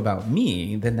that's true about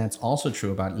me, then that's also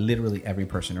true about literally every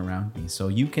person around me. So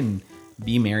you can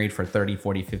be married for 30,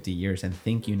 40, 50 years and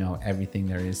think you know everything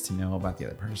there is to know about the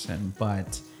other person.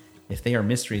 But if they are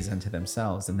mysteries unto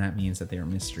themselves, then that means that they are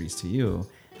mysteries to you.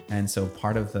 And so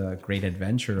part of the great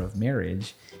adventure of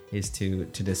marriage is to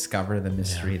discover the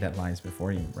mystery that lies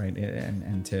before you, right?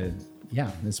 And to,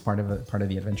 this is part of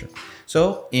the adventure.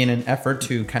 So in an effort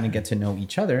to kind of get to know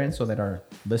each other, and so that our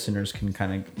listeners can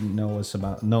kind of know us a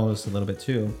little bit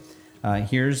too,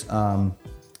 here's it's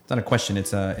not a question,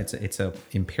 it's a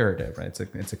imperative, right?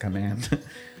 It's a command.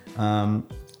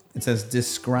 It says,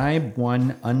 describe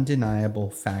one undeniable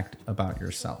fact about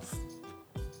yourself.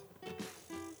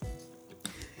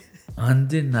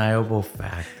 Undeniable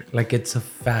fact. Like it's a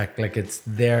fact. Like it's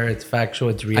there. It's factual.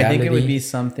 It's reality. I think it would be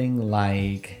something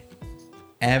like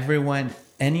anyone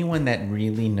that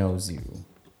really knows you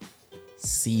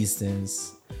sees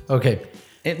this. Okay.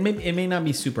 It may not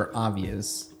be super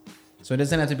obvious. So it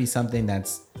doesn't have to be something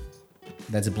that's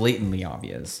blatantly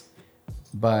obvious.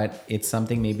 But it's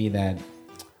something maybe that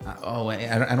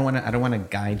I don't want to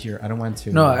guide your. I don't want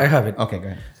to. No, I have it. Okay, go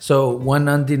ahead. So one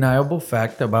undeniable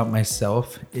fact about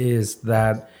myself is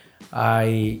that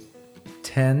I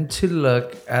tend to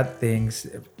look at things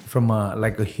from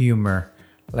a humor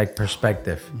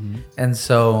perspective, and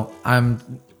so I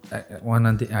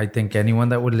think anyone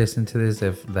that would listen to this,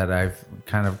 that I've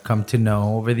kind of come to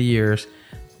know over the years,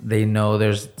 they know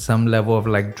there's some level of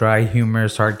like dry humor,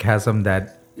 sarcasm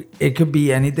that it could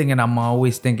be anything, and I'm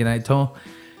always thinking. I told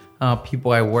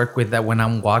people I work with that when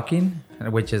I'm walking,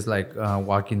 which is like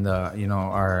walking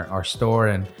our store,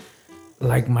 and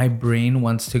like my brain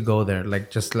wants to go there,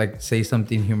 just say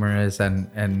something humorous,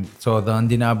 and so the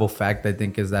undeniable fact I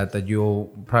think is that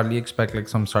you'll probably expect like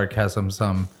some sarcasm,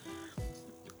 some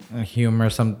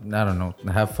humor, some I don't know,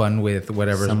 have fun with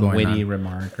whatever's going on. Some witty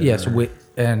remark. Yes,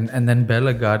 and then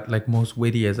Bella got like most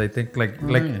witty as I think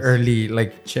nice.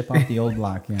 Early chip off the old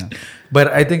block, yeah. But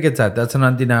I think that's an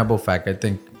undeniable fact. I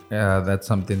think that's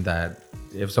something that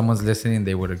if someone's listening,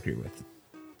 they would agree with.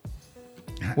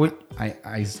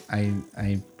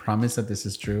 I promise that this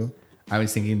is true. I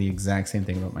was thinking the exact same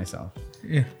thing about myself.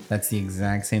 Yeah, that's the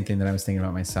exact same thing that I was thinking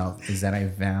about myself. Is that I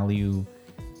value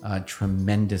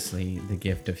tremendously the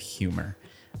gift of humor.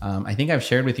 I think I've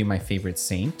shared with you my favorite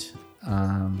saint.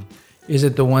 Is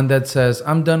it the one that says,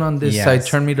 "I'm done on this side,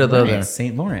 turn me to the other"?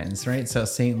 Saint Lawrence, right? So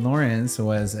Saint Lawrence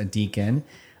was a deacon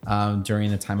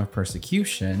during the time of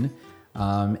persecution.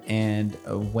 And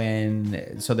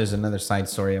so there's another side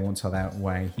story. I won't tell that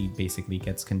why he basically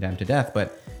gets condemned to death.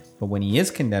 But when he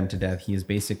is condemned to death, he is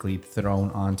basically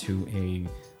thrown onto a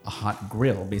hot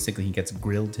grill. Basically, he gets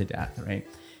grilled to death, right?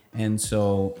 And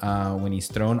so when he's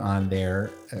thrown on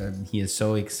there, he is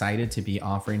so excited to be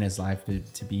offering his life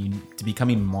to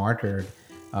becoming martyred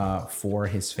for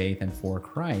his faith and for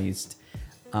Christ,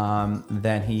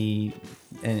 that he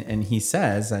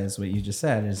says, as what you just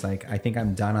said, is like, I think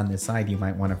I'm done on this side. You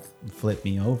might want to flip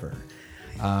me over.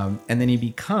 And then he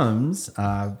becomes,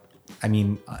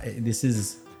 this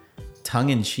is tongue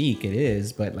in cheek, it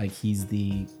is, but like he's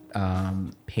the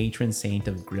patron saint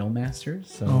of grill masters.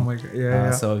 So, oh my God,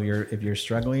 yeah. So if you're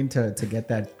struggling to get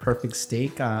that perfect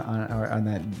steak on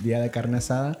that Dia de Carne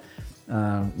Asada,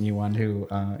 you want to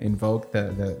invoke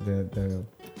the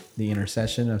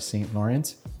intercession of Saint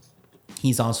Lawrence.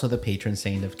 He's also the patron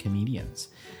saint of comedians,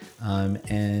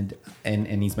 and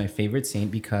he's my favorite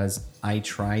saint because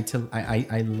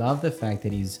I love the fact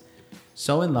that he's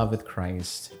so in love with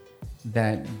Christ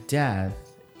that death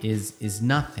is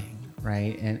nothing,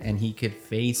 right? And he could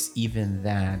face even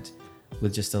that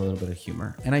with just a little bit of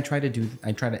humor. And I try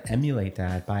to emulate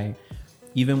that by,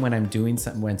 even when I'm doing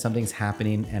something, when something's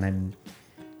happening and I'm,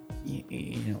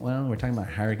 we're talking about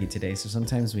hierarchy today. So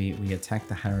sometimes we attack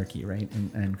the hierarchy, right?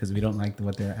 And because we don't like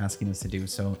what they're asking us to do.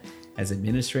 So as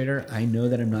administrator, I know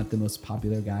that I'm not the most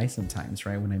popular guy sometimes,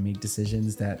 right? When I make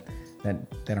decisions that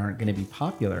aren't going to be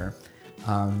popular.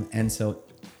 And so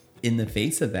in the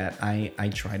face of that,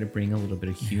 I try to bring a little bit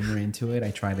of humor into it.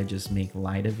 I try to just make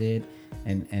light of it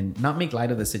and not make light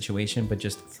of the situation, but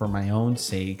just for my own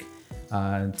sake,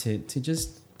 to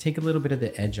just take a little bit of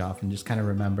the edge off and just kind of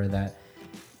remember that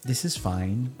this is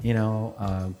fine.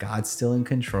 God's still in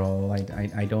control.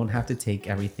 I don't have to take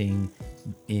everything,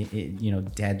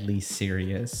 deadly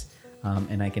serious.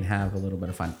 And I can have a little bit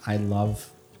of fun. I love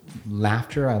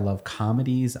laughter. I love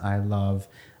comedies. I love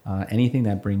anything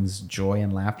that brings joy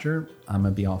and laughter. I'm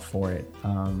gonna be all for it.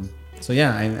 So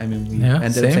yeah, I mean, we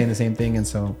ended up saying the same thing, and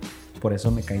so por eso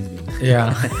me caes bien.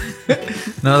 Yeah.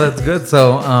 No, that's good.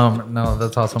 So no,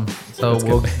 that's awesome. So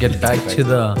we'll get back to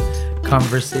the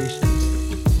conversation.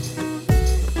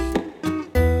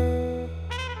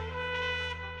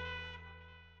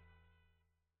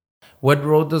 what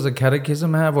role does a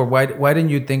catechism have, or why didn't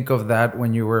you think of that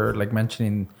when you were like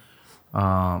mentioning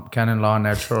canon law,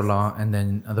 natural law, and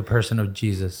then the person of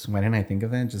Jesus? Why didn't I think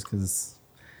of that? Just because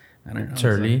I don't know. It's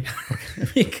early.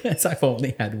 Because I've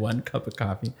only had one cup of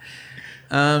coffee.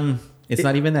 It's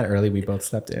not even that early. We both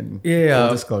slept in. Yeah.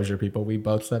 Full disclosure, people. We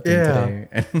both slept in today.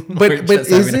 And But just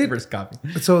is having our it first coffee.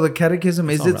 so? The catechism,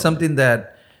 is all it something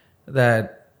that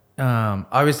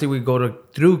obviously we go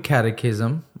through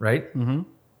catechism, right? Mm-hmm.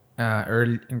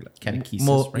 Early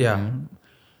Catechesis, right? yeah. Mhm.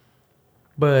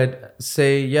 But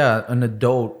say an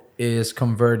adult is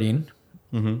converting,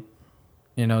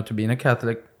 Mm-hmm. to being a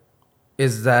Catholic.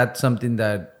 Is that something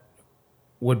that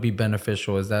would be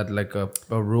beneficial? Is that like a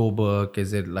rule book?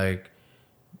 Is it like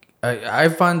I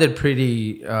find it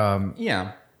pretty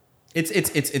Yeah,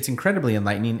 it's incredibly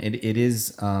enlightening. It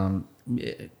is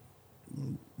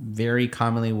very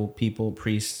commonly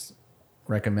priests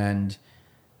recommend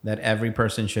that every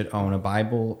person should own a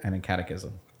Bible and a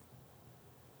catechism.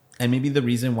 And maybe the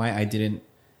reason why I didn't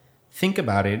think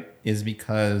about it is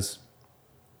because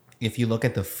if you look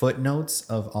at the footnotes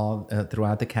of all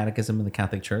throughout the catechism of the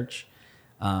Catholic Church,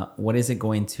 what is it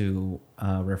going to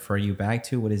refer you back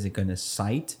to? What is it going to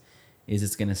cite?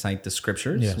 It's going to cite the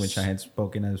scriptures, Yes. which I had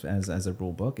spoken as a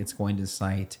rule book. It's going to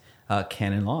cite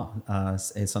canon law.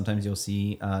 And sometimes you'll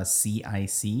see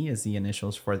CIC as the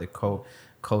initials for the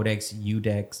Codex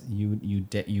Iudex,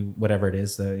 whatever it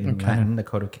is, in Latin, the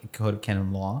Code of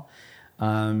Canon Law,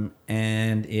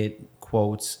 and it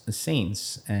quotes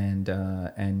saints and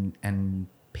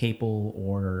papal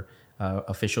or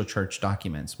official church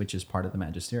documents, which is part of the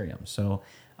magisterium. So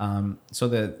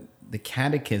the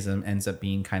catechism ends up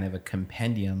being kind of a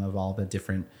compendium of all the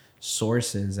different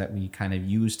sources that we kind of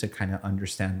use to kind of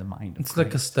understand the mind of it's like a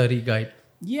Christ. study guide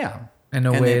Yeah. in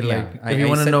a And way. then, yeah, Like I- if you I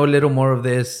want to said- know a little more of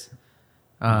this,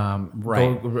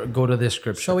 Right. go to this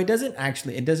scripture. So it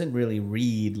doesn't really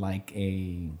read like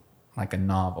a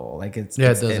novel. Like It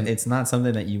doesn't. it's not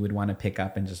something that you would want to pick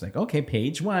up and just like, okay,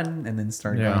 page 1 and then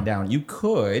start Yeah. going down. You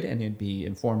could, and it'd be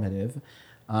informative.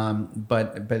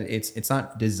 But it's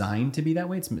not designed to be that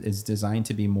way. It's designed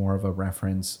to be more of a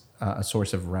reference, a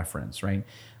source of reference, right?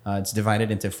 It's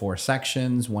divided into 4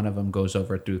 sections. One of them goes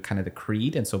over through kind of the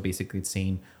creed, and so basically it's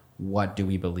saying, what do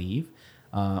we believe?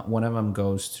 One of them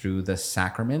goes through the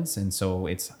sacraments, and so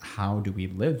it's how do we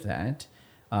live that.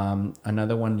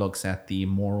 Another one looks at the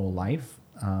moral life.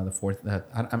 The fourth,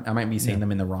 I might be saying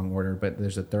them in the wrong order, but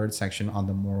there's a third section on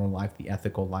the moral life, the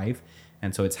ethical life,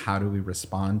 and so it's how do we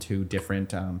respond to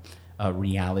different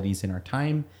realities in our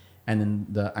time. And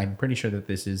then I'm pretty sure that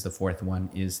this is the fourth one,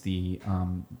 is the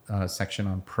section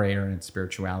on prayer and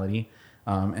spirituality.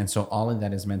 And so all of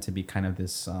that is meant to be kind of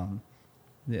this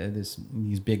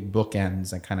these big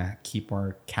bookends that kind of keep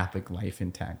our Catholic life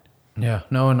intact. Yeah,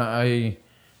 no, and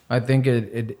I think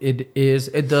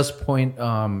it does point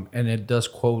and it does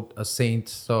quote a saint.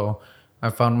 So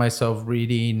I found myself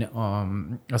reading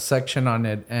a section on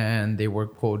it, and they were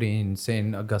quoting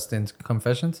Saint Augustine's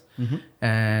Confessions,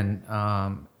 and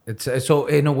it's so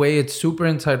in a way it's super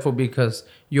insightful because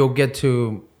you'll get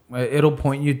to it'll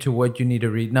point you to what you need to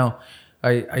read. Now,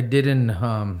 I didn't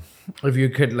if you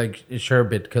could like share a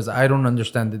bit, because I don't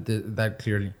understand it that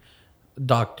clearly.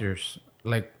 Doctors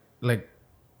like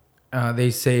they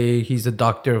say he's a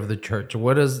doctor of the church.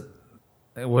 What does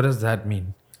that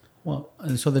mean? Well,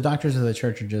 so the doctors of the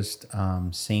church are just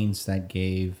saints that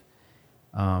gave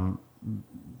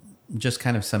just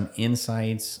kind of some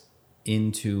insights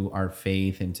into our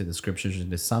faith, into the scriptures,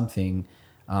 into something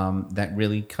that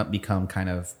really become kind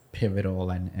of pivotal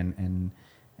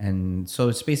and so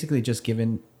it's basically just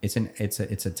given. It's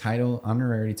a title,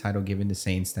 honorary title given to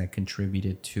saints that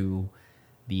contributed to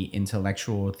the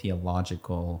intellectual,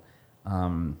 theological,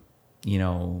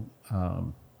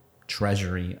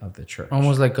 treasury of the church.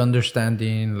 Almost like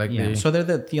understanding, like Yeah. the, So they're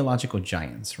the theological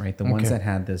giants, right? The ones Okay. that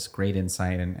had this great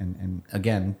insight and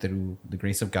again, through the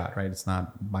grace of God, right? It's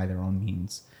not by their own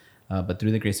means, but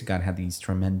through the grace of God had these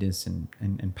tremendous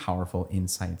and powerful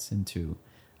insights into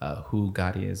who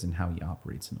God is and how he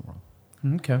operates in the world.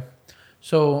 Okay.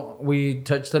 So we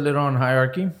touched a little on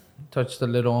hierarchy, touched a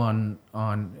little on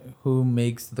who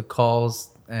makes the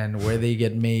calls and where they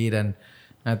get made, and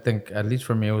I think at least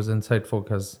for me it was insightful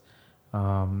because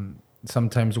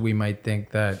sometimes we might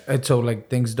think that it's so like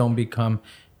things don't become,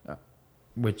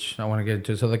 which I want to get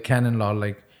into. So the canon law,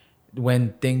 like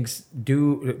when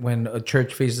a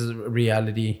church faces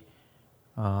reality,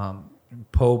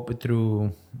 Pope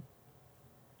through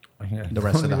The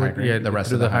rest of the hierarchy. yeah, The rest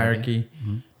through of the the hierarchy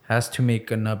has to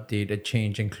make an update, a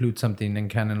change, include something in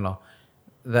canon law.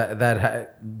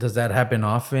 Does that happen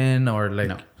often, or like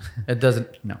No. it doesn't?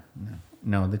 No.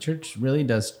 No, the church really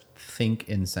does think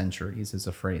in centuries, is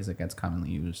a phrase that gets commonly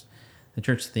used. The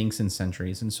church thinks in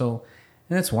centuries. And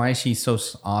that's why she so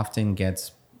often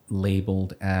gets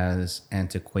labeled as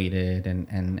antiquated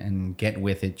and get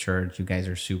with it, church. You guys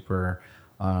are super,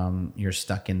 you're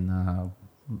stuck in the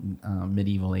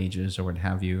medieval ages or what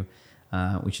have you,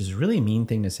 which is a really mean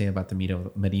thing to say about the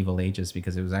medieval ages,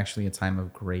 because it was actually a time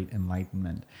of great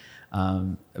enlightenment.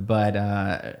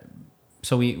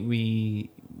 So we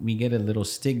get a little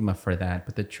stigma for that,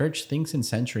 but the church thinks in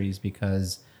centuries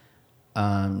because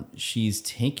she's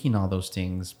taking all those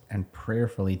things and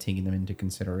prayerfully taking them into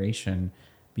consideration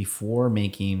before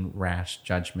making rash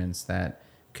judgments that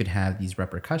could have these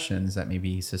repercussions that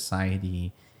maybe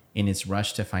society, in its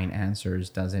rush to find answers,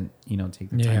 doesn't take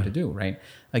the time to do, right?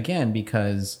 Again,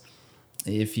 because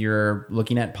if you're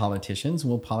looking at politicians,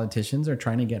 well, politicians are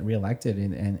trying to get reelected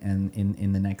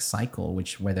in the next cycle,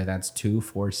 which, whether that's 2,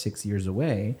 4, 6 years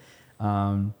away,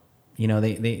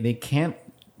 they can't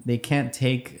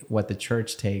take what the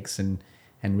church takes and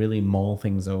really mull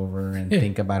things over and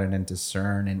think about it and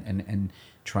discern and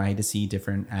try to see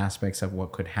different aspects of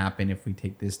what could happen if we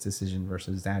take this decision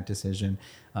versus that decision.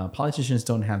 Politicians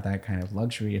don't have that kind of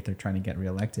luxury if they're trying to get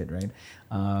reelected, right?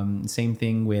 Same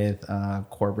thing with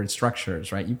corporate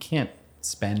structures, right? You can't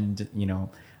spend,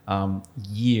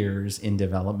 years in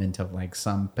development of like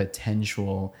some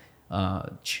potential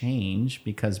change,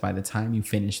 because by the time you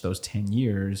finish those 10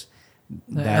 years,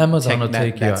 Amazon will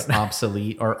take you that's out.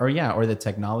 obsolete, or the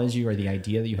technology or the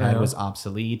idea that you had was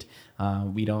obsolete.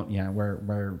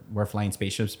 We're flying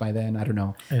spaceships by then. I don't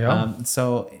know.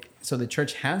 So the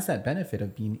church has that benefit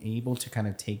of being able to kind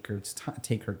of take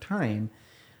her time.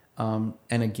 And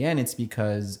again, it's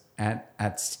because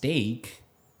at stake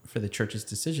for the church's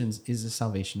decisions is the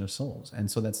salvation of souls, and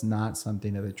so that's not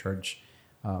something that the church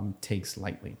takes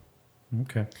lightly.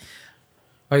 Okay.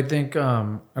 I think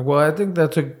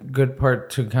that's a good part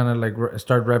to kind of like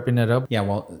start wrapping it up. Yeah,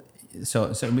 well,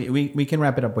 so we can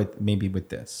wrap it up with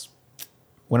this.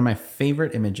 One of my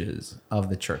favorite images of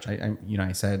the church, I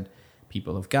said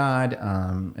people of God,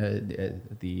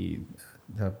 the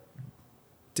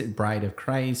bride of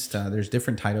Christ. There's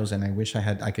different titles, and I wish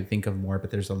I could think of more,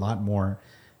 but there's a lot more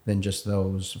than just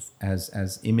those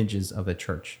as images of the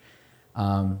church.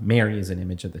 Mary is an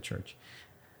image of the church.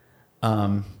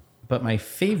 But my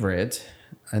favorite,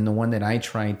 and the one that I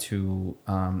try to,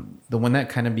 the one that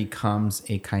kind of becomes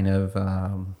a kind of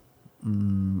a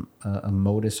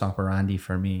modus operandi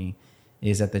for me,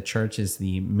 is that the church is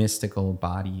the mystical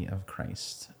body of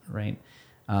Christ, right?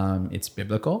 It's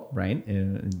biblical, right?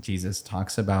 Jesus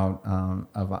talks about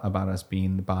us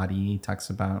being the body. He talks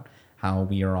about how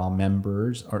we are all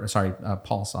members,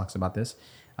 Paul talks about this,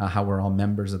 how we're all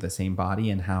members of the same body,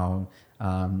 and how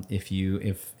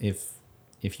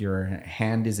if your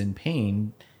hand is in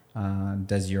pain,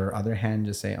 does your other hand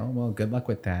just say, oh, well, good luck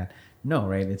with that? No,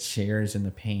 right? It shares in the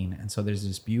pain. And so there's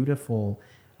this beautiful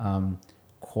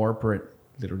corporate,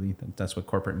 literally, that's what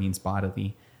corporate means,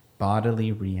 bodily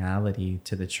reality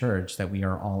to the church, that we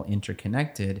are all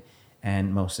interconnected.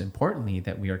 And most importantly,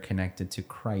 that we are connected to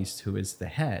Christ, who is the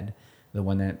head, the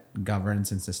one that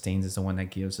governs and sustains us, the one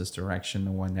that gives us direction,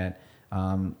 the one that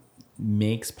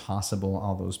makes possible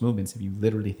all those movements. If you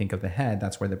literally think of the head,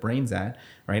 that's where the brain's at,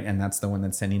 right? And that's the one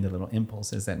that's sending the little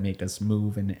impulses that make us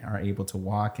move and are able to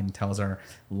walk, and tells our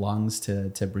lungs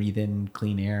to breathe in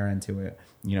clean air and to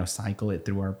cycle it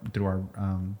through our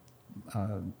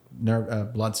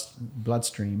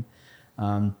bloodstream.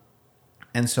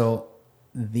 And so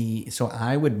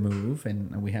I would move,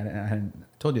 and I hadn't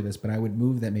told you this, but I would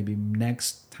move that maybe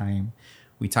next time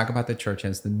we talk about the church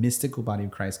as the mystical body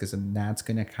of Christ, because that's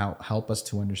going to help us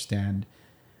to understand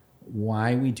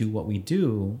why we do what we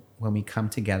do when we come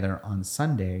together on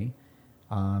Sunday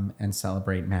and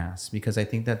celebrate Mass. Because I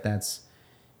think that's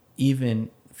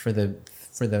even for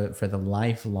the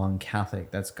lifelong Catholic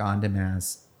that's gone to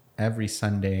Mass every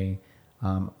Sunday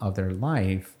of their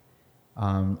life.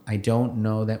 I don't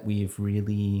know that we've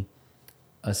really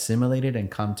assimilated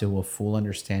and come to a full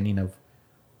understanding of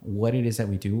what it is that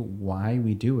we do, why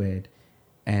we do it,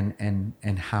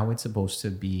 and how it's supposed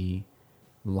to be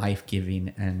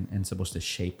life-giving and supposed to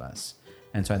shape us.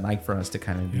 And so I'd like for us to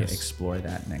kind of explore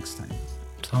that next time.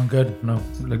 Sound good. No,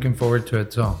 looking forward to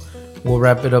it. So we'll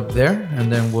wrap it up there,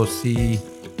 and then we'll see,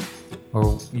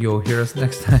 or you'll hear us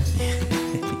next time.